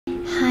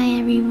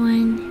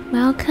everyone,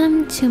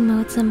 welcome to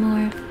Moza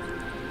Morph.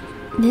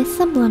 This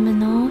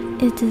subliminal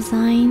is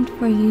designed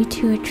for you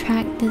to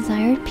attract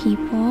desired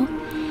people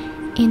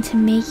and to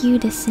make you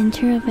the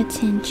center of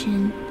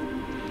attention.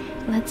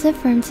 Let's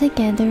affirm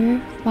together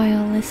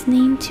while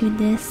listening to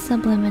this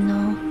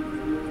subliminal.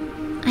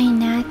 I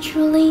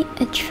naturally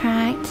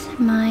attract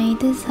my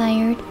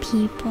desired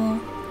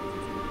people.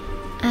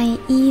 I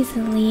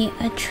easily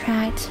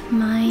attract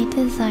my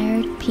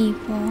desired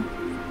people.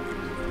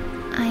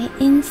 I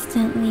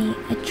instantly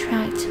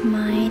attract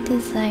my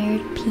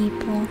desired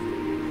people.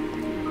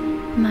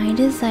 My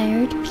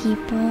desired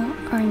people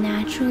are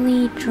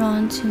naturally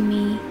drawn to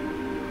me.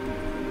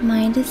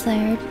 My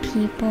desired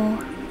people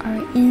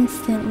are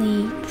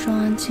instantly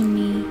drawn to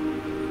me.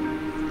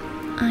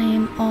 I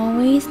am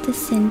always the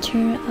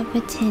center of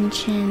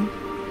attention.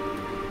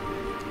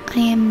 I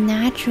am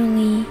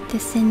naturally the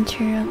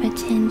center of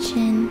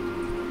attention.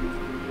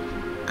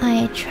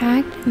 I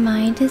attract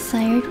my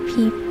desired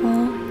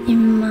people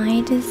in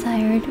my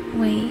desired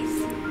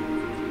ways.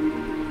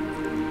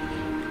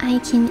 I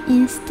can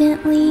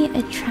instantly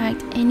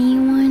attract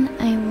anyone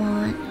I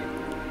want.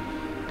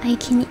 I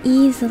can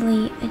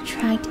easily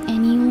attract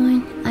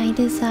anyone I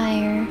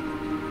desire.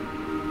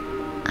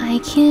 I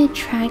can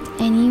attract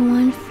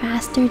anyone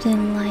faster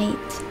than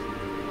light.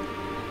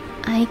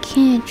 I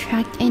can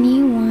attract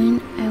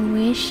anyone I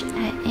wish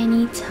at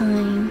any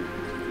time.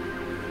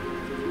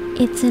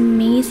 It's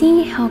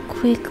amazing how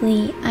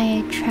quickly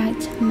I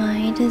attract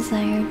my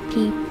desired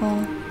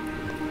people.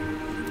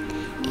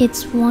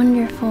 It's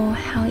wonderful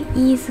how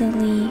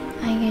easily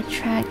I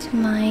attract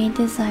my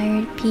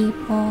desired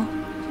people.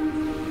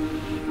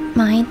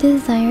 My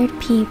desired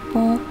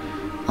people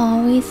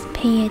always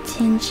pay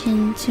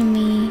attention to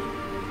me.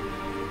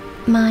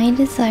 My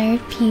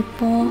desired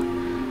people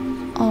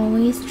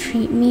always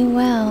treat me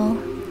well.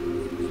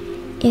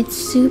 It's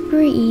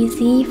super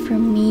easy for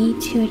me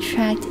to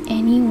attract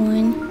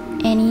anyone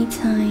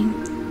anytime.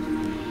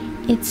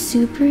 It's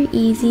super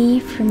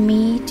easy for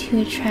me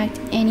to attract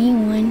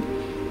anyone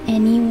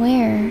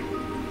anywhere.